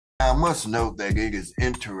I must note that it is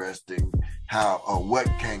interesting how what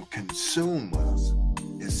can consume us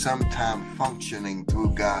is sometimes functioning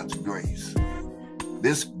through God's grace.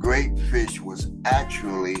 This great fish was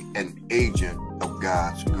actually an agent of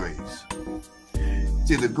God's grace.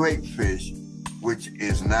 See, the great fish, which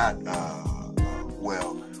is not,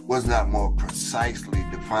 was not more precisely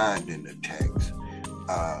defined in the text,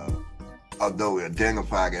 although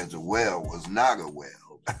identified as a whale, was not a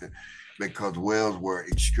whale, because whales were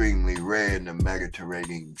extremely rare in the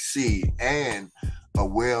Mediterranean Sea, and a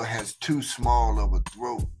whale has too small of a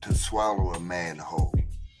throat to swallow a man whole.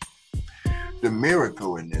 The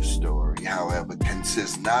miracle in this story, however,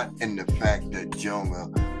 consists not in the fact that Jonah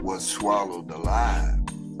was swallowed alive,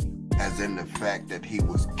 as in the fact that he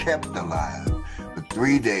was kept alive for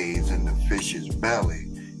 3 days in the fish's belly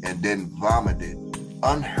and then vomited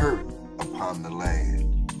unhurt upon the land.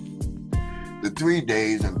 The 3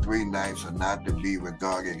 days and 3 nights are not to be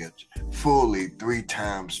regarded as fully 3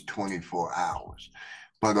 times 24 hours,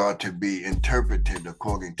 but are to be interpreted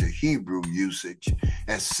according to Hebrew usage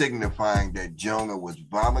as signifying that Jonah was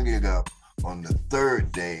vomited up on the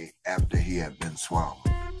 3rd day after he had been swallowed.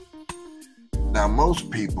 Now,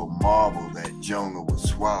 most people marvel that Jonah was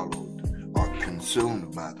swallowed or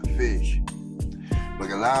consumed by the fish,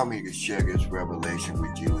 but allow me to share this revelation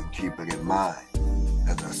with you and keep it in mind.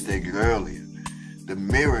 As I stated earlier, the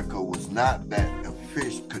miracle was not that a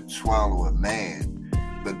fish could swallow a man,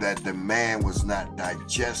 but that the man was not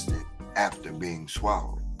digested after being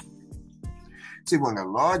swallowed. See, when a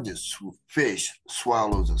largest fish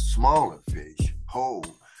swallows a smaller fish whole,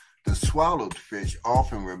 the swallowed fish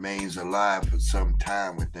often remains alive for some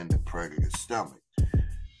time within the predator's stomach,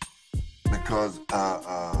 because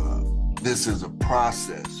this is a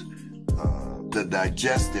process. The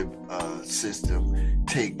digestive system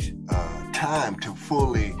takes time to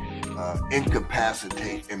fully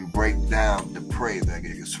incapacitate and break down the prey that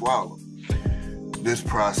it is swallowed. This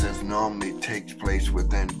process normally takes place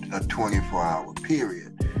within a 24-hour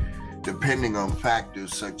period, depending on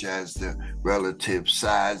factors such as the relative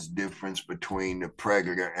size difference between the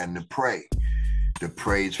predator and the prey, the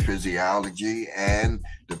prey's physiology, and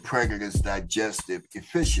the predator's digestive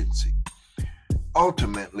efficiency.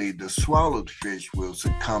 Ultimately, the swallowed fish will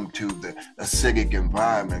succumb to the acidic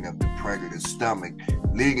environment of the predator's stomach,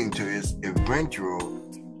 leading to its eventual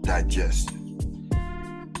digestion.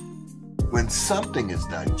 When something is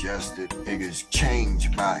digested, it is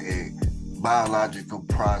changed by a biological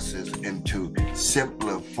process into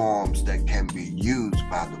simpler forms that can be used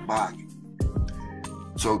by the body.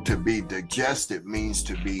 So to be digested means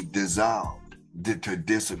to be dissolved, to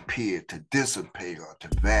disappear, to dissipate, or to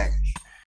vanish.